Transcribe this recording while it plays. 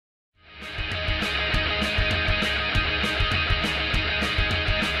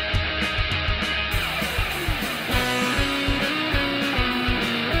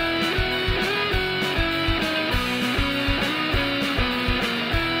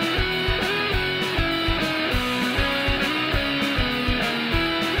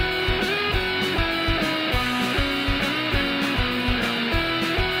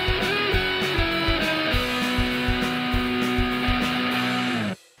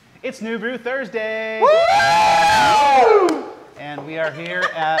It's New Brew Thursday! Woo! And we are here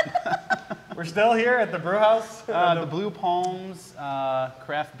at... We're still here at the brew house. the Blue Palms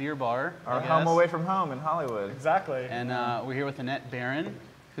craft beer bar. Our home away from home in Hollywood. Exactly. And we're here with Anat Baron,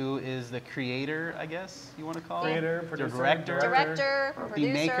 who is the creator, I guess you want to call it? Creator, producer, director,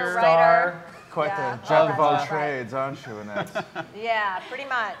 producer, maker, writer. Quite Yeah, the jack of all right. trades, aren't you, Annette? Yeah, pretty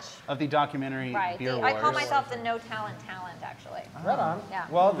much. of the documentary Right. Beer I call Wars. myself the no talent, actually. Right on. Yeah.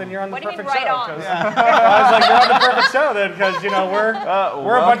 Well, then you're on the What do you mean perfect right show. on? 'Cause- I was like, you're on the perfect show then, because you know we're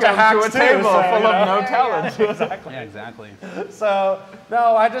a bunch of hacks to a too, table so, full you of know. no talent. Exactly. Yeah, exactly. So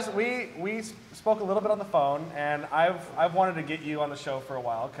no, we spoke a little bit on the phone, and I've wanted to get you on the show for a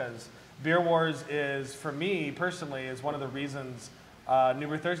while because Beer Wars is, for me personally, is one of the reasons New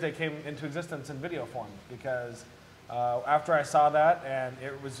Brew Thursday came into existence in video form, because after I saw that, and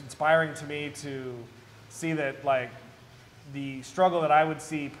it was inspiring to me to see that like the struggle that I would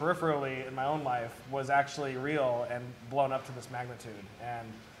see peripherally in my own life was actually real and blown up to this magnitude. And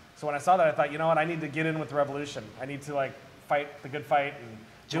so when I saw that, I thought, you know what, I need to get in with the revolution. I need to like fight the good fight and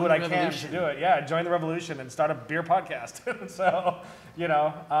do Join what the I can to revolution. do it. Yeah, join the revolution and start a beer podcast. So, you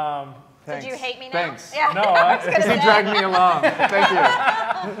know. Did you hate me now? Thanks. Yeah. No, Because he dragged me along. Thank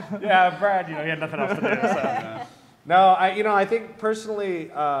you. yeah, Brad, you know, he had nothing else to do. So. No, I think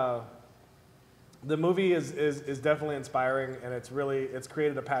personally, the movie is definitely inspiring, and it's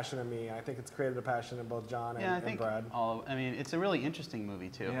created a passion in me. I think it's created a passion in both John Yeah, I and think Brad. it's a really interesting movie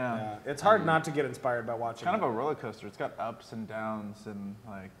too. Yeah. Yeah, it's hard not to get inspired by watching. Kind of a roller coaster. It's got ups and downs, and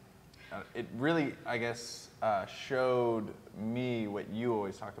like, it really, I guess, showed me what you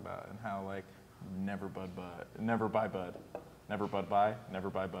always talk about, and how like never buy bud, never buy bud. Never bud buy, never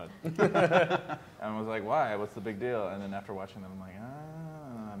buy bud. And I was like, why? What's the big deal? And then after watching them, I'm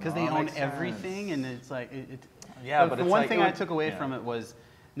like, Because they own everything, and it's like Yeah, but the one thing I took away from it was,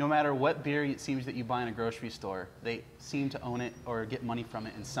 no matter what beer it seems that you buy in a grocery store, they seem to own it or get money from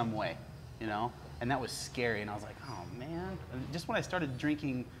it in some way, you know. And that was scary. And I was like, oh man. And just when I started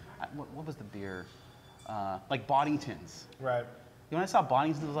drinking, what was the beer? Like Boddingtons. Right. When I saw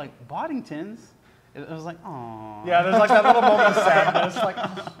Boddingtons, I was like, Boddingtons? It was like, oh. Yeah, there's like that little moment of sadness, like,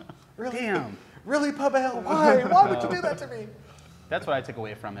 oh, really? Damn. Really, Pub Ale? Why? Why would you do that to me? That's what I took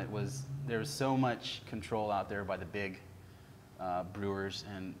away from it, was there's so much control out there by the big brewers,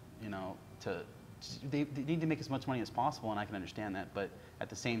 and you know, they need to make as much money as possible, and I can understand that. But at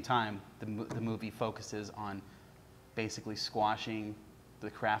the same time, the movie focuses on basically squashing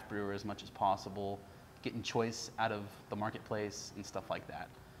the craft brewer as much as possible, getting choice out of the marketplace and stuff like that.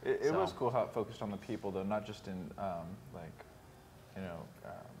 It was cool how it focused on the people, though, not just in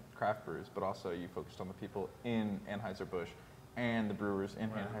craft brews, but also you focused on the people in Anheuser-Busch and the brewers in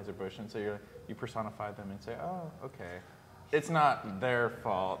Anheuser-Busch, and so you personified them and say, oh, okay, it's not their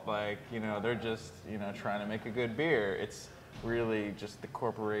fault. Like, you know, they're just, you know, trying to make a good beer. It's really just the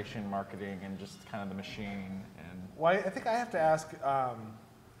corporation marketing and just kind of the machine. And Well, I think I have to ask,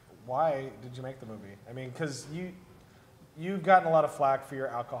 why did you make the movie? I mean, because you've gotten a lot of flack for your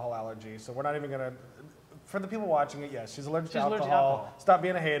alcohol allergy, so we're not even gonna. For the people watching it, yes, she's allergic to alcohol. Stop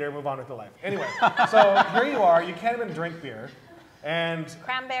being a hater. Move on with your life. Anyway, so here you are. You can't even drink beer, and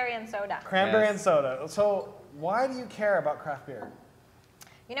Cranberry and soda. Cranberry and soda. So why do you care about craft beer?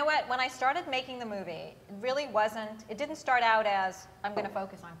 You know what? When I started making the movie, it didn't start out as, I'm going to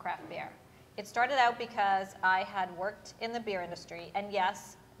focus on craft beer. It started out because I had worked in the beer industry, and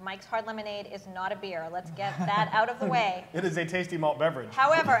yes, Mike's Hard Lemonade is not a beer. Let's get that out of the way. It is a tasty malt beverage.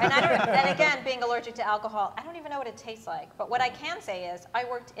 However, and again, being allergic to alcohol, I don't even know what it tastes like. But what I can say is I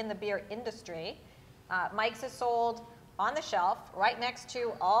worked in the beer industry. Mike's is sold on the shelf right next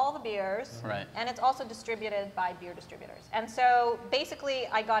to all the beers. Right. And it's also distributed by beer distributors. And so basically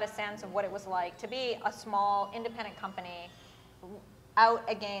I got a sense of what it was like to be a small independent company out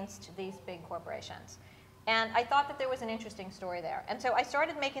against these big corporations. And I thought that there was an interesting story there. And so I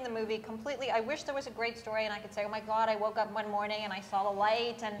started making the movie completely. I wish there was a great story and I could say, oh my God, I woke up one morning and I saw the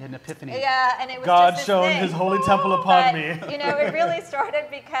light. And You had an epiphany. yeah, and it was God just this showing thing. his holy temple upon But, me. You know, it really started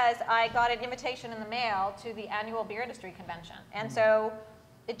because I got an invitation in the mail to the annual beer industry convention. And so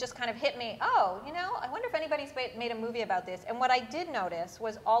it just kind of hit me, oh, you know, I wonder if anybody's made a movie about this. And what I did notice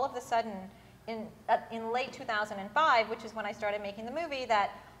was all of a sudden in late 2005, which is when I started making the movie, that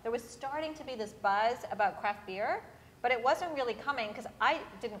there was starting to be this buzz about craft beer, but it wasn't really coming because I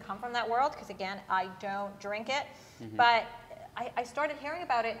didn't come from that world because, again, I don't drink it. But I started hearing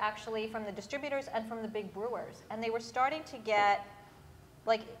about it actually from the distributors and from the big brewers. And they were starting to get,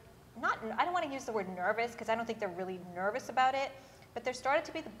 like, I don't want to use the word nervous because I don't think they're really nervous about it, but there started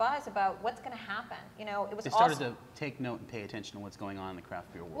to be the buzz about what's going to happen. You know, it was They started to take note and pay attention to what's going on in the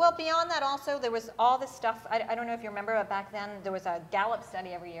craft beer world. Well, beyond that also, there was all this stuff, I don't know if you remember, but back then there was a Gallup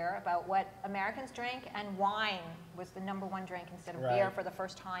study every year about what Americans drink, and wine was the #1 drink instead of beer for the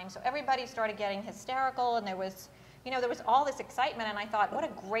first time. So everybody started getting hysterical, and there was, you know, there was all this excitement, and I thought, what a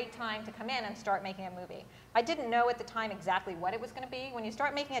great time to come in and start making a movie. I didn't know at the time exactly what it was going to be. When you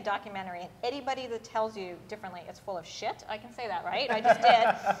start making a documentary, and anybody that tells you differently, it's full of shit. I can say that, right? I just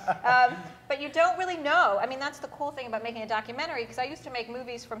did. But you don't really know. I mean, that's the cool thing about making a documentary, because I used to make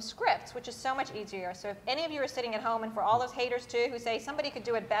movies from scripts, which is so much easier. So if any of you are sitting at home, and for all those haters too who say somebody could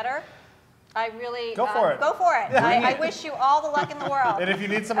do it better, I really go for it. Go for it. I wish you all the luck in the world. And if you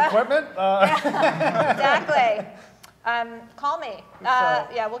need some equipment, exactly. Call me.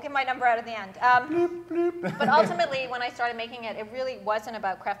 Yeah, we'll give my number out at the end. bloop, bloop. But ultimately, when I started making it, it really wasn't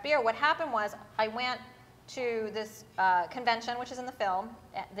about craft beer. What happened was I went to this convention, which is in the film,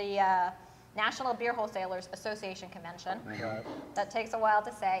 the National Beer Wholesalers Association convention. Right. That takes a while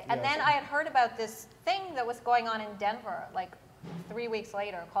to say. And then I had heard about this thing that was going on in Denver, like 3 weeks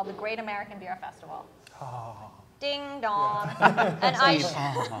later, called the Great American Beer Festival. Ding dong. And I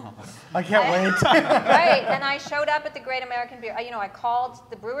can't wait. Right, and I showed up at the Great American Beer. You know, I called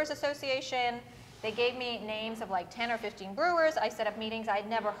the Brewers Association. They gave me names of like 10 or 15 brewers. I set up meetings. I'd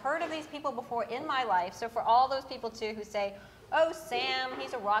never heard of these people before in my life. So for all those people too who say, oh, Sam,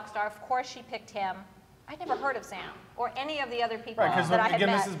 he's a rock star, of course she picked him. I'd never heard of Sam or any of the other people Right, because that I had again,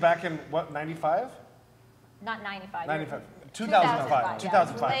 met. this is back in what, 95? Not 95. 95. 2005.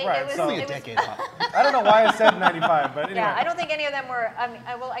 2005, Yeah. right. It was, So a decade off. I don't know why I said 95, but anyway. Yeah, I don't think any of them were.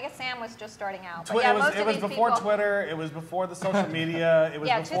 Well, I guess Sam was just starting out. But It was before Twitter. It was before the social media. It was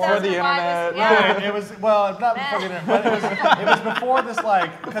before the internet. It was well, not before the internet, but it was before this,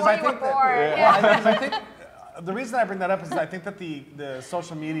 like, because I think that. I think the reason I bring that up is I think that the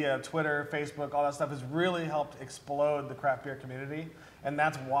social media, Twitter, Facebook, all that stuff has really helped explode the craft beer community. And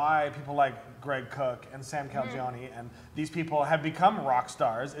that's why people like Greg Cook and Sam Calagione and these people have become rock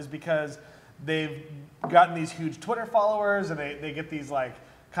stars, is because they've gotten these huge Twitter followers, and they get these, like,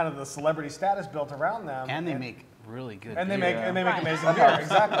 kind of the celebrity status built around them. And they make really good and beer. they make amazing beer,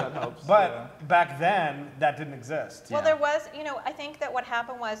 exactly. But back then, that didn't exist. Well, there was, you know, I think that what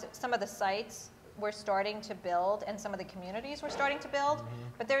happened was some of the sites were starting to build and some of the communities were starting to build,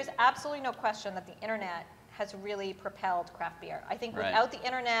 but there's absolutely no question that the internet has really propelled craft beer. I think without the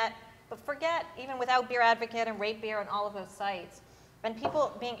internet, but forget even without Beer Advocate and Rate Beer and all of those sites, and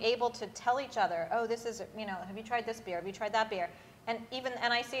people being able to tell each other, oh, this is, you know, have you tried this beer? Have you tried that beer? And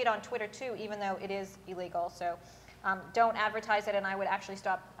I see it on Twitter too, even though it is illegal. So don't advertise it, and I would actually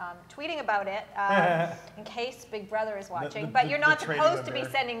stop tweeting about it in case Big Brother is watching. But you're not supposed to be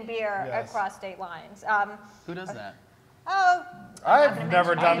sending beer across state lines. Who does that? Oh, I've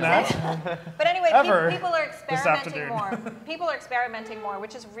never done that. But anyway, people are experimenting afternoon. more. People are experimenting more,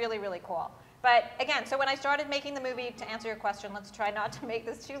 which is really, really cool. But again, so when I started making the movie, to answer your question, let's try not to make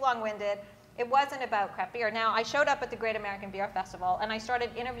this too long-winded, it wasn't about craft beer. Now, I showed up at the Great American Beer Festival, and I started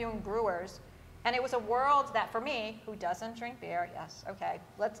interviewing brewers, and it was a world that, for me, who doesn't drink beer, yes, okay,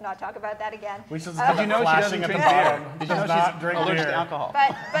 let's not talk about that again. We should Did you know she doesn't flashing at the drink bottom. beer? Did you know Does not she's drink allergic beer. to alcohol?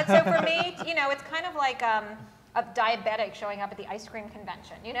 But so for me, you know, it's kind of like a diabetic showing up at the ice cream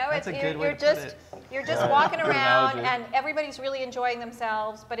convention. You know, That's a good way you're to put just it. you're just walking Good around, analogy. and everybody's really enjoying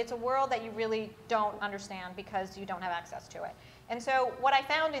themselves. But it's a world that you really don't understand because you don't have access to it. And so what I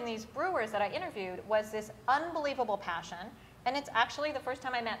found in these brewers that I interviewed was this unbelievable passion. And it's actually the first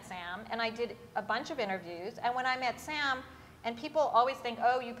time I met Sam, and I did a bunch of interviews. And when I met Sam, and people always think,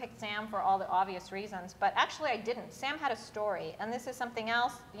 oh, you picked Sam for all the obvious reasons, but actually I didn't. Sam had a story, and this is something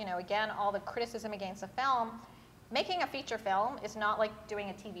else, you know, again, all the criticism against the film. Making a feature film is not like doing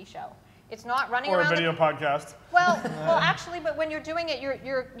a TV show. It's not running around Or a video podcast. Well, actually, but when you're doing it,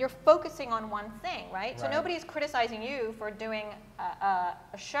 you're focusing on one thing, right? So nobody's criticizing you for doing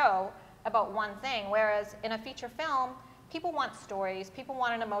a show about one thing, whereas in a feature film, people want stories, people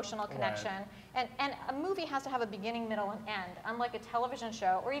want an emotional connection, and a movie has to have a beginning, middle, and end, unlike a television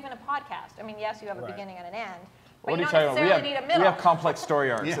show or even a podcast. I mean, yes, you have a beginning and an end, but What you are you don't talking necessarily about? need a middle. We have complex story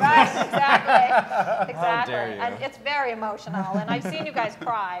arcs. Right, exactly. Exactly. dare you. And it's very emotional, and I've seen you guys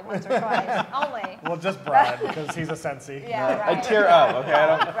cry once or twice, only. Well, just Brad, because he's a sensi. Yeah, right. I tear up, okay? I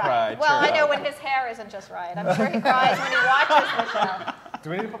don't Right. cry. Well, I tear know up. when his hair isn't just right. I'm sure he cries when he watches the show. Do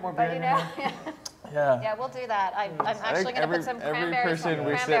we need to put more beer But you in know, here? yeah, we'll do that. I'm I actually think going to put some every cranberries. person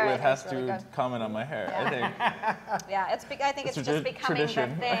we sit cranberry, with I has think, is really to good. comment on my hair. I think. Yeah, I think it's It's just a becoming tradition.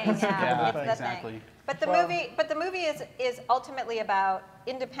 the thing. Yeah, it's the exactly. thing. But the movie is ultimately about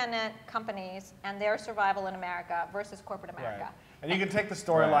independent companies and their survival in America versus corporate America. And you can take the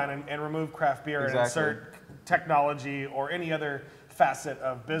storyline and remove craft beer and insert technology or any other facet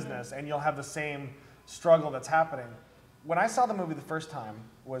of business, and you'll have the same struggle that's happening. When I saw the movie the first time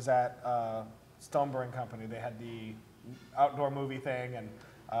was at Stone Brewing Company. They had the outdoor movie thing, and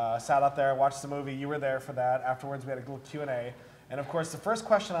sat out there, watched the movie. You were there for that. Afterwards, we had a little Q&A. And of course, the first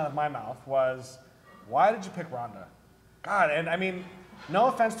question out of my mouth was, why did you pick Rhonda? God, and I mean, no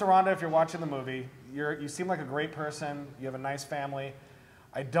offense to Rhonda if you're watching the movie. You seem like a great person. You have a nice family.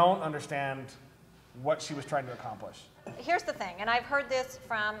 I don't understand what she was trying to accomplish. Here's the thing, and I've heard this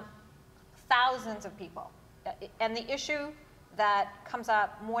from thousands of people. And the issue that comes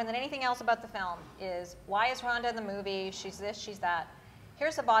up more than anything else about the film is, why is Rhonda in the movie? She's this, she's that.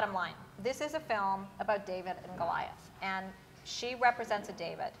 Here's the bottom line. This is a film about David and Goliath, and she represents a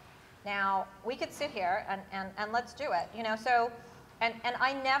David. Now, we could sit here and let's do it, you know, so, and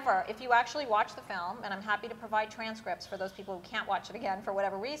I never, if you actually watch the film, and I'm happy to provide transcripts for those people who can't watch it again for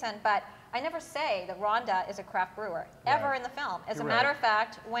whatever reason, but I never say that Rhonda is a craft brewer, ever in the film. As a matter of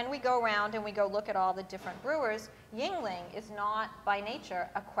fact, when we go around and we go look at all the different brewers, Yuengling is not by nature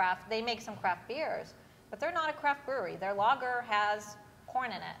a craft, they make some craft beers, but they're not a craft brewery. Their lager has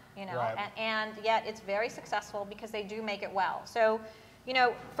corn in it, you know, and yet it's very successful because they do make it well. So, you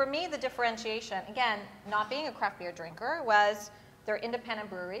know, for me, the differentiation, again, not being a craft beer drinker, was they're independent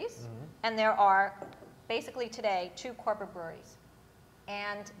breweries, and there are basically today 2 corporate breweries.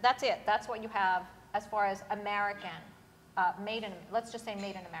 And that's it. That's what you have as far as American, let's just say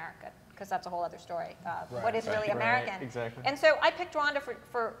made in America, because that's a whole other story. What is really American? Exactly. And so I picked Rhonda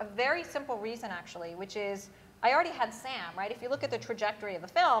for a very simple reason, actually, which is I already had Sam, right? If you look at the trajectory of the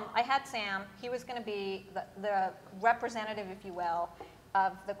film, I had Sam. He was going to be the representative, if you will,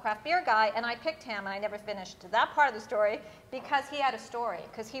 of the craft beer guy, and I picked him, and I never finished that part of the story because he had a story,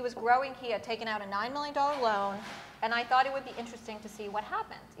 because he was growing. He had taken out a $9 million loan, and I thought it would be interesting to see what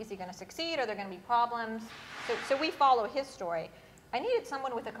happens. Is he going to succeed? Are there going to be problems? So we follow his story. I needed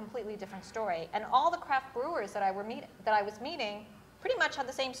someone with a completely different story, and all the craft brewers that I was meeting pretty much had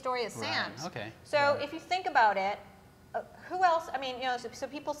the same story as Sam's. Okay. So if you think about it, who else? I mean, you know, so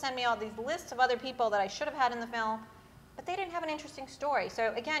people send me all these lists of other people that I should have had in the film, but they didn't have an interesting story.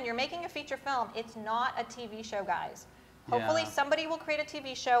 So again, you're making a feature film. It's not a TV show, guys. Hopefully somebody will create a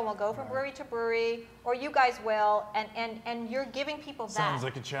TV show and we'll go from brewery to brewery, or you guys will, and you're giving people that. Sounds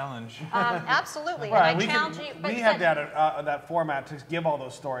like a challenge. Absolutely. Right. And I challenge you. We have that format to give all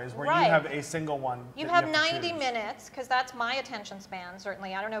those stories where you have a single one. You have 90 minutes, because that's my attention span,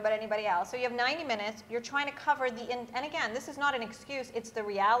 certainly. I don't know about anybody else. So you have 90 minutes. You're trying to cover and again, this is not an excuse. It's the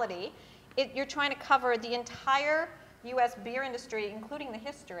reality. You're trying to cover the entire U.S. beer industry, including the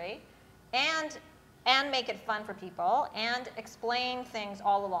history, and make it fun for people, and explain things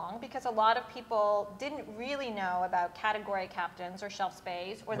all along, because a lot of people didn't really know about category captains or shelf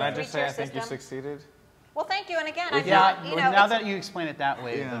space or the 3-tier system. I think you succeeded. Well, thank you. And again, now that you explain it that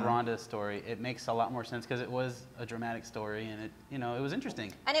way, the Rhonda story, it makes a lot more sense, because it was a dramatic story, and it was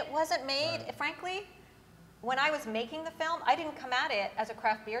interesting. And it wasn't made, frankly, when I was making the film, I didn't come at it as a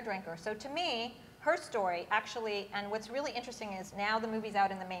craft beer drinker. So to me, her story actually, and what's really interesting is now the movie's out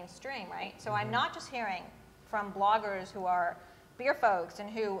in the mainstream, right? So I'm not just hearing from bloggers who are beer folks and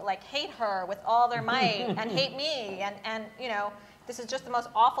who like hate her with all their might and hate me, and you know, this is just the most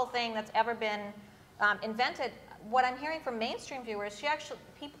awful thing that's ever been invented. What I'm hearing from mainstream viewers,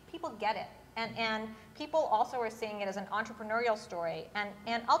 people get it, and people also are seeing it as an entrepreneurial story,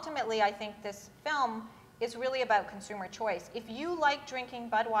 and ultimately I think this film is really about consumer choice. If you like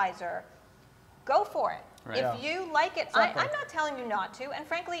drinking Budweiser, go for it. Right. If you like it, I'm not telling you not to, and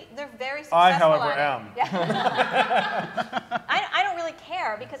frankly, they're very successful. I, however, am. I don't really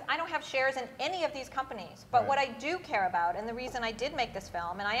care, because I don't have shares in any of these companies. But what I do care about, and the reason I did make this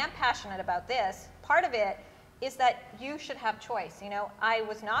film, and I am passionate about this, part of it is that you should have choice. You know, I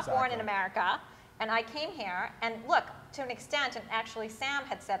was not born in America, and I came here, and look, to an extent, and actually Sam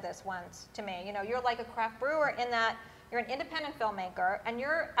had said this once to me, you know, you're like a craft brewer in that you're an independent filmmaker, and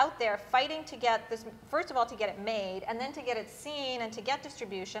you're out there fighting to get this, first of all, to get it made, and then to get it seen, and to get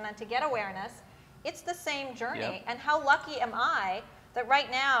distribution, and to get awareness. It's the same journey, and how lucky am I that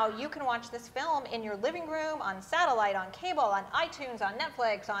right now you can watch this film in your living room, on satellite, on cable, on iTunes, on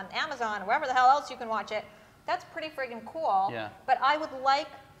Netflix, on Amazon, wherever the hell else you can watch it. That's pretty friggin' cool, but I would like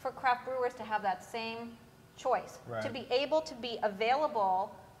for craft brewers to have that same choice, to be able to be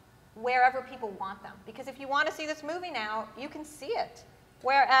available wherever people want them. Because if you want to see this movie now, you can see it.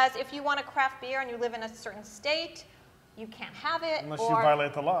 Whereas if you want a craft beer and you live in a certain state, you can't have it. Unless you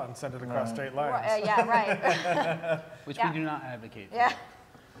violate the law and send it across state lines. Yeah, right. Which we do not advocate for. Yeah,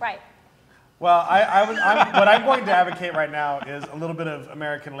 right. Well, what I'm going to advocate right now is a little bit of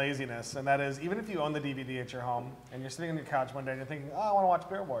American laziness, and that is even if you own the DVD at your home and you're sitting on your couch one day and you're thinking, oh, I want to watch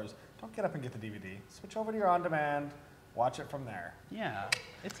Beer Wars, don't get up and get the DVD. Switch over to your on-demand, watch it from there. Yeah,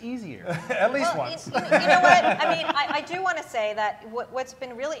 it's easier. At least once. You know what? I mean, I do want to say that what's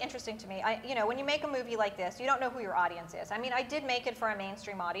been really interesting to me, when you make a movie like this, you don't know who your audience is. I mean, I did make it for a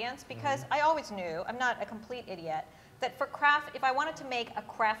mainstream audience because I always knew, I'm not a complete idiot, that for craft, if I wanted to make a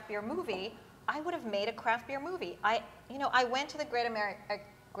craft beer movie, I would have made a craft beer movie. I went to the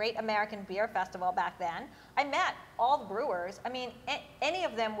Great American Beer Festival back then. I met all the brewers. I mean, any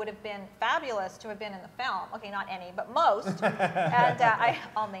of them would have been fabulous to have been in the film. Okay, not any, but most. And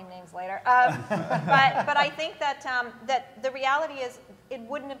I'll name names later. But I think that that the reality is it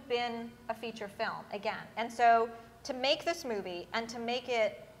wouldn't have been a feature film again. And so to make this movie and to make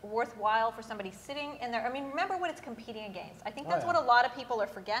it worthwhile for somebody sitting in there. I mean, remember what it's competing against. I think that's what a lot of people are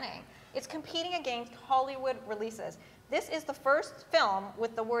forgetting. It's competing against Hollywood releases. This is the first film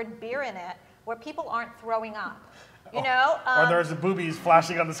with the word beer in it where people aren't throwing up. You know? Or there's boobies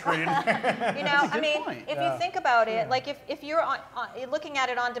flashing on the screen. You know, I mean, if you think about it, like if you're looking at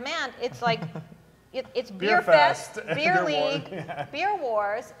it on demand, it's like it's Beer Fest, Beer League, Beer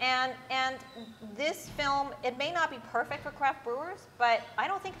Wars, and this film, it may not be perfect for craft brewers, but I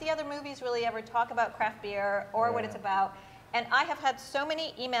don't think the other movies really ever talk about craft beer or what it's about. And I have had so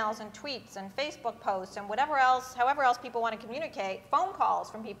many emails and tweets and Facebook posts and however else people want to communicate, phone calls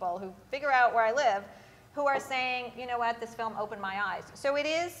from people who figure out where I live, who are saying, you know what, this film opened my eyes. So it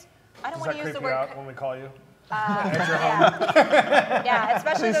is, I don't want to use the word. Out when we call you? Yeah,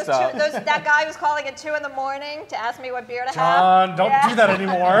 especially that guy who's calling at 2 in the morning to ask me what beer to have. John, don't do that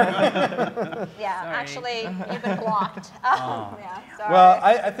anymore. Yeah, Sorry. actually, you've been blocked. Yeah, sorry. Well,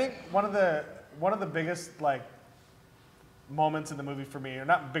 I think one of the biggest moments in the movie for me, or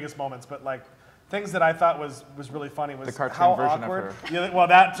not biggest moments, but things that I thought was really funny was The cartoon how version awkward. of her. Yeah, well,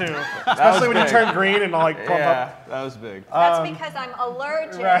 that too. Especially when you turn green and plump up. That was big. That's because I'm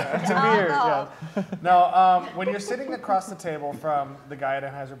allergic Right, to beer. alcohol. Yeah. No, when you're sitting across the table from the guy at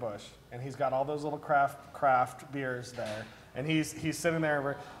Anheuser-Busch, and he's got all those little craft beers there, and he's sitting there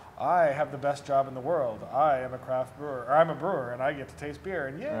where, I have the best job in the world. I am a craft brewer, or I'm a brewer, and I get to taste beer,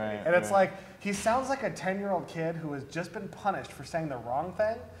 and yay. Right, and it's like, he sounds like a 10-year-old kid who has just been punished for saying the wrong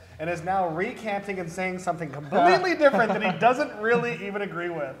thing, and is now recanting and saying something completely different that he doesn't really even agree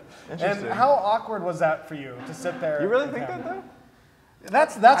with. And how awkward was that for you to sit there? You really think that though?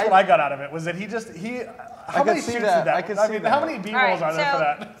 That's what I got out of it, was that how many shoots did that? I could see that. How many B-rolls are there for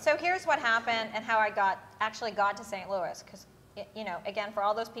that? So here's what happened and how I actually got to St. Louis, because again, for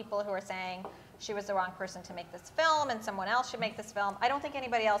all those people who are saying she was the wrong person to make this film and someone else should make this film, I don't think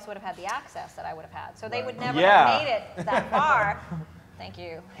anybody else would have had the access that I would have had. So they would never have made it that far. Thank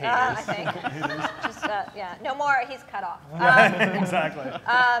you. I think. Just, no more. He's cut off. Exactly.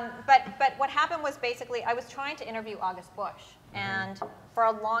 But what happened was basically I was trying to interview August Busch, and for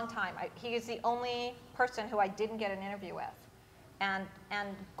a long time he is the only person who I didn't get an interview with. And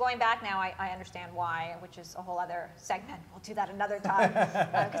going back now, I understand why, which is a whole other segment. We'll do that another time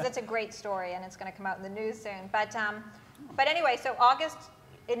because it's a great story and it's going to come out in the news soon. But anyway, so August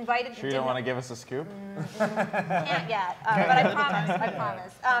invited. Sure, you don't want to give us a scoop? Can't yet, but I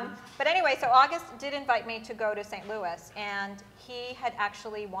promise. But anyway, so August did invite me to go to St. Louis, and he had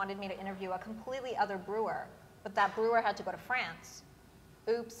actually wanted me to interview a completely other brewer, but that brewer had to go to France.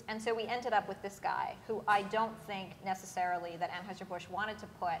 Oops. And so we ended up with this guy who I don't think necessarily that Anheuser-Busch wanted to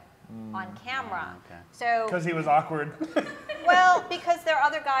put on camera. Okay. So Because he was awkward. well, because their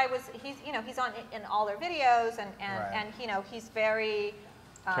other guy he's on in all their videos and he's very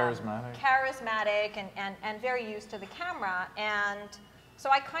charismatic and very used to the camera. And so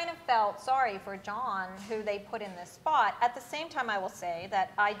I kind of felt sorry for John, who they put in this spot. At the same time, I will say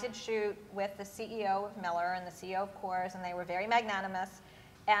that I did shoot with the CEO of Miller and the CEO of Coors, and they were very magnanimous.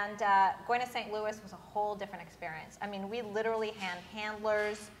 And going to St. Louis was a whole different experience. I mean, we literally had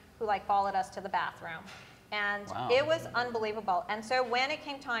handlers who followed us to the bathroom. And It was unbelievable. And so when it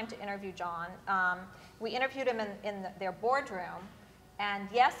came time to interview John, we interviewed him in their boardroom. And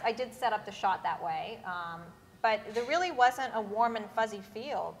yes, I did set up the shot that way. But there really wasn't a warm and fuzzy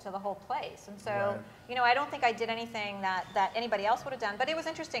feel to the whole place. And so, I don't think I did anything that anybody else would have done. But it was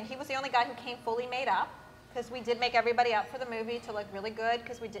interesting. He was the only guy who came fully made up, because we did make everybody up for the movie to look really good,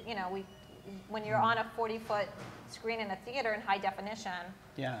 because we did, when you're on a 40-foot screen in a theater in high definition.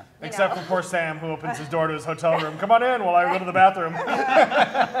 Yeah. Except for poor Sam, who opens his door to his hotel room. Come on in while I go to the bathroom.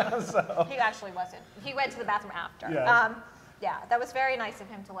 He actually wasn't. He went to the bathroom after. Yeah. Yeah, that was very nice of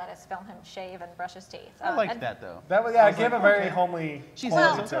him to let us film him shave and brush his teeth. I liked that though. That was, yeah, it gave a very homely She's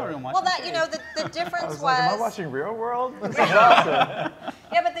quality in the to hotel it. room watching Well, that shit. you know, the difference I was like, am I watching Real World? This is awesome.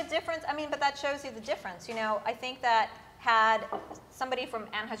 Yeah, but the difference, I mean, but that shows you the difference. You know, I think that had somebody from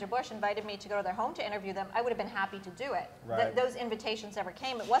Anheuser-Busch invited me to go to their home to interview them, I would have been happy to do it. Right. Those invitations never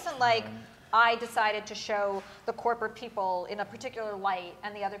came. It wasn't like I decided to show the corporate people in a particular light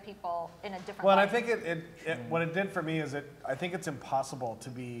and the other people in a different Well, and light. I think what it did for me is I think it's impossible to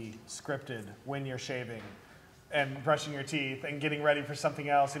be scripted when you're shaving and brushing your teeth and getting ready for something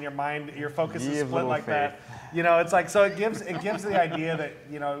else, and your mind, your focus is split like that. You know, it's like, so it gives the idea that,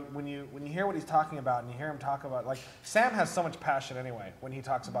 you know, when you hear what he's talking about and you hear him talk about, like, Sam has so much passion anyway when he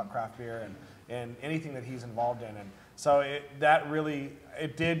talks about craft beer and anything that he's involved in, and so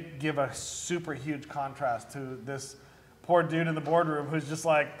it did give a super huge contrast to this poor dude in the boardroom who's just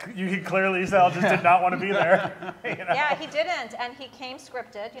like, you can clearly tell, just did not want to be there. You know? Yeah, he didn't, and he came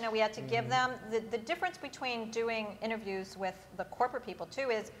scripted. You know, we had to give them, the difference between doing interviews with the corporate people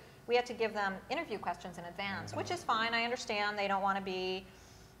too is we had to give them interview questions in advance, which is fine. I understand they don't want to be,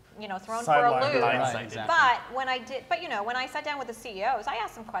 you know, thrown for a Sidelined. loop. Right, exactly. But you know, when I sat down with the CEOs, I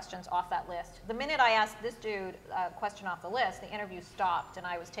asked some questions off that list. The minute I asked this dude a question off the list, the interview stopped, and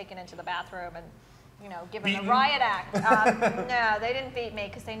I was taken into the bathroom and, you know, given the riot act. No, they didn't beat me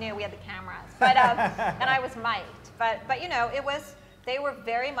because they knew we had the cameras. But and I was mic'd. But you know, they were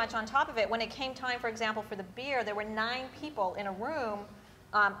very much on top of it. When it came time, for example, for the beer, there were 9 people in a room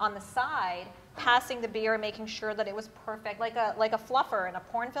on the side passing the beer and making sure that it was perfect, like a fluffer in a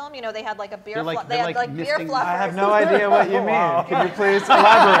porn film. You know, they had like a beer. They had like beer misting- fluffers. I have no idea what you mean. Wow. Can you please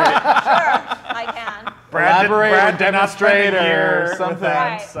elaborate? Sure, I can. Elaborate or demonstrate here or with something.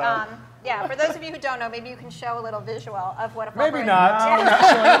 that. Right. So- Yeah, for those of you who don't know, maybe you can show a little visual of what a fluffer Maybe is.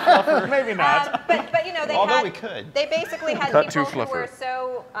 not. Maybe not. But you know, Although we could. They basically had Cut people to who were fluffer.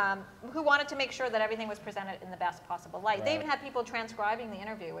 so who wanted to make sure that everything was presented in the best possible light. They Right. even had people transcribing the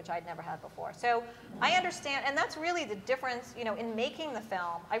interview, which I'd never had before. So I understand, and that's really the difference. You know, in making the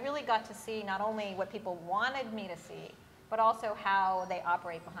film, I really got to see not only what people wanted me to see, but also how they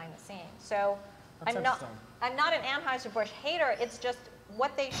operate behind the scenes. So That's I'm not interesting. I'm not an Anheuser-Busch hater. It's just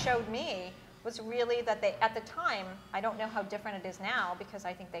what they showed me was really that they, at the time, I don't know how different it is now because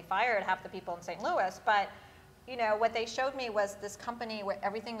I think they fired half the people in St. Louis, but you know, what they showed me was this company where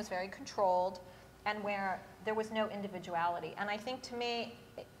everything was very controlled and where there was no individuality. And I think to me,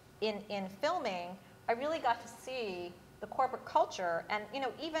 in filming, I really got to see the corporate culture and, you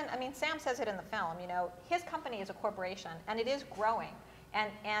know, even, I mean, Sam says it in the film, you know, his company is a corporation and it is growing.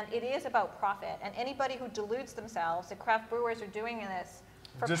 And it is about profit. And anybody who deludes themselves that craft brewers are doing this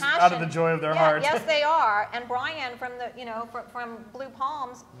for Just passion. out of the joy of their heart. Yes, they are. And Brian from the, you know, from Blue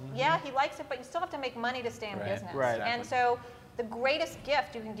Palms, yeah, he likes it, but you still have to make money to stay in Right. business. Right. And so the greatest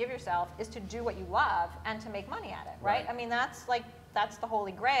gift you can give yourself is to do what you love and to make money at it, right? Right. I mean, that's the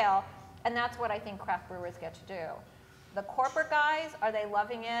holy grail, and that's what I think craft brewers get to do. The corporate guys, are they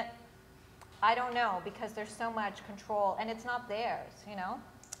loving it? I don't know, because there's so much control, and it's not theirs, you know?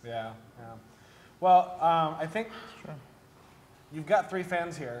 Yeah, yeah. Well, I think you've got 3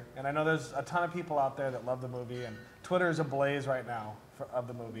 fans here, and I know there's a ton of people out there that love the movie, and Twitter is ablaze right now of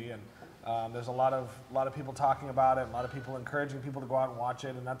the movie, and there's a lot of people talking about it, a lot of people encouraging people to go out and watch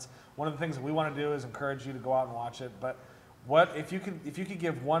it, and that's one of the things that we want to do is encourage you to go out and watch it. But what if you could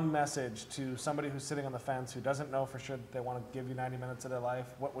give one message to somebody who's sitting on the fence who doesn't know for sure that they want to give you 90 minutes of their life?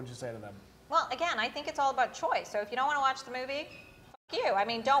 What would you say to them? Well, again, I think it's all about choice. So if you don't want to watch the movie, fuck you. I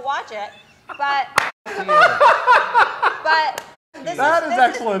mean, don't watch it. But That is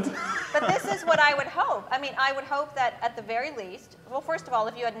excellent. But this is what I would hope. I mean, I would hope that at the very least, well, first of all,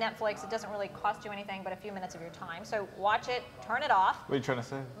 if you had Netflix, it doesn't really cost you anything but a few minutes of your time. So watch it, turn it off. What are you trying to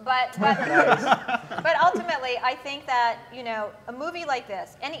say? But ultimately, I think that, you know, a movie like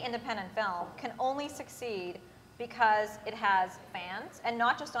this, any independent film, can only succeed because it has fans, and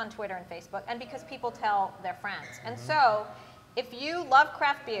not just on Twitter and Facebook, and because people tell their friends. And so, if you love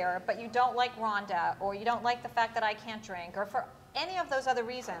craft beer, but you don't like Rhonda, or you don't like the fact that I can't drink, or for any of those other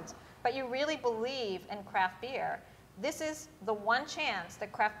reasons, but you really believe in craft beer, this is the one chance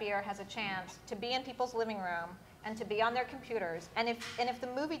that craft beer has a chance to be in people's living room and to be on their computers. And if the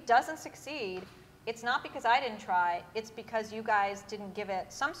movie doesn't succeed, it's not because I didn't try, it's because you guys didn't give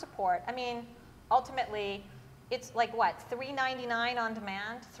it some support. I mean, ultimately, it's like what, $3.99 on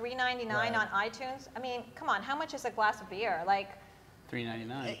demand, $3.99 Right. on iTunes? I mean, come on, how much is a glass of beer? Like,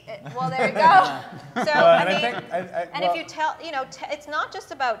 $3.99. well, there you go. So, and I I mean, think, and if you tell, you know, it's not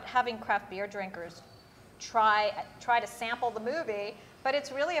just about having craft beer drinkers try to sample the movie, But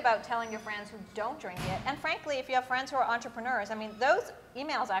it's really about telling your friends who don't drink it. And frankly, if you have friends who are entrepreneurs, I mean, those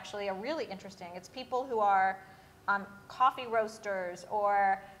emails actually are really interesting. It's people who are coffee roasters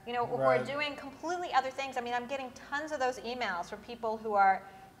or, you know, who are doing completely other things. I mean, I'm getting tons of those emails from people who are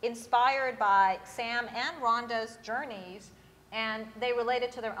inspired by Sam and Rhonda's journeys, and they relate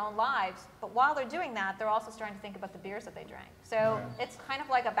it to their own lives. But while they're doing that, they're also starting to think about the beers that they drank. So it's kind of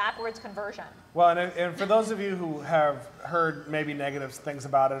like a backwards conversion. Well, and for those of you who have heard maybe negative things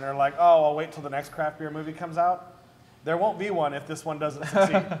about it and are like, oh, I'll wait till the next craft beer movie comes out, there won't be one if this one doesn't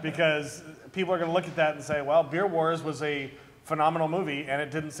succeed, because people are going to look at that and say, well, Beer Wars was a phenomenal movie and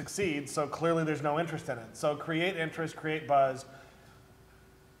it didn't succeed, so clearly there's no interest in it. So create interest, create buzz.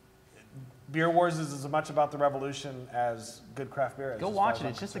 Beer Wars is as much about the revolution as good craft beer is. Go watch it.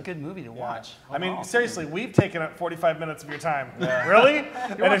 It's just a good movie to watch. I mean, seriously, we've taken up 45 minutes of your time. Really?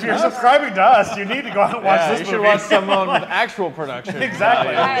 And if you're subscribing to us, you need to go out and watch this movie. You should watch someone with actual production.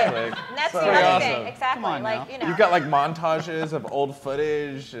 Exactly. Right. And that's the other thing. Exactly. Come on like, now. you know. You've got like montages of old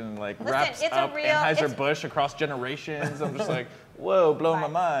footage and like wraps up Anheuser-Busch across generations. I'm just like, whoa, blowing my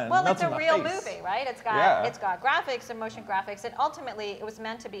mind. Well, it's Melting a my real face. movie, right? It's got graphics and motion graphics, and ultimately it was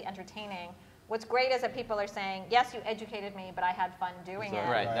meant to be entertaining. What's great is that people are saying, yes, you educated me, but I had fun doing it.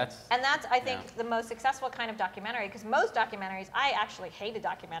 Right. And that's, I think, the most successful kind of documentary, because most documentaries, I actually hated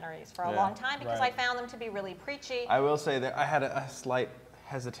documentaries for a long time because I found them to be really preachy. I will say that I had a slight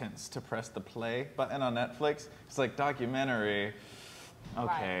hesitance to press the play button on Netflix. It's like documentary,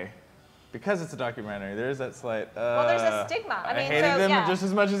 okay. Because it's a documentary, there's that slight, well, there's a stigma. I mean, hated them just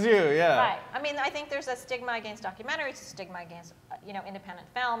as much as you, Right. I mean, I think there's a stigma against documentaries, a stigma against, you know, independent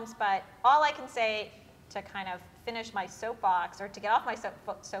films, but all I can say to kind of finish my soapbox, or to get off my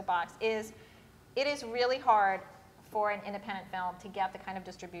soapbox, is it is really hard for an independent film to get the kind of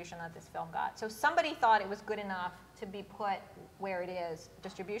distribution that this film got. So somebody thought it was good enough to be put where it is,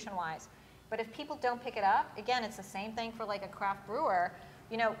 distribution-wise. But if people don't pick it up, again, it's the same thing for like a craft brewer.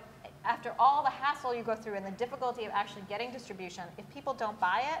 You know, after all the hassle you go through and the difficulty of actually getting distribution, if people don't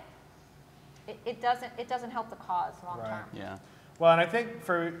buy it, it doesn't help the cause long term. Yeah. Well, and I think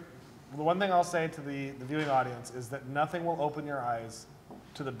for the one thing I'll say to the viewing audience is that nothing will open your eyes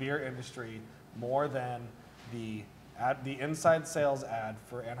to the beer industry more than the inside sales ad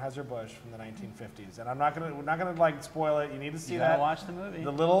for Anheuser-Busch from the 1950s. And we're not gonna like spoil it. You need to see that. Watch the movie.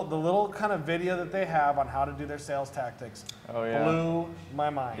 The little kind of video that they have on how to do their sales tactics blew my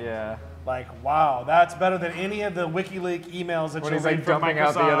mind. Yeah. Like, wow, that's better than any of the WikiLeaks emails that When you he's read like from dumping Microsoft.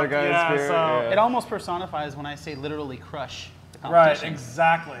 out the other guy's beer. So, It almost personifies when I say literally crush the right, competition.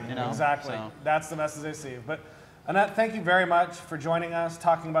 exactly, You know, exactly. so. That's the message I see. But Anat, thank you very much for joining us,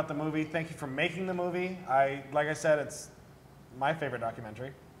 talking about the movie. Thank you for making the movie. Like I said, it's my favorite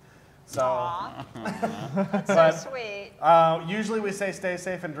documentary. So, Aw. That's so sweet. Usually we say stay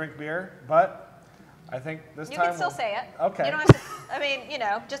safe and drink beer, but I think this You time can still say it. Okay. You don't have to, I mean, you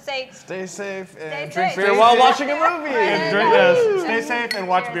know, just say Stay safe and Stay drink safe. beer Stay while safe. watching a movie. and drink this. Stay safe and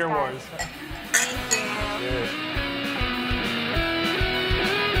watch Cheers, Beer guys. Wars.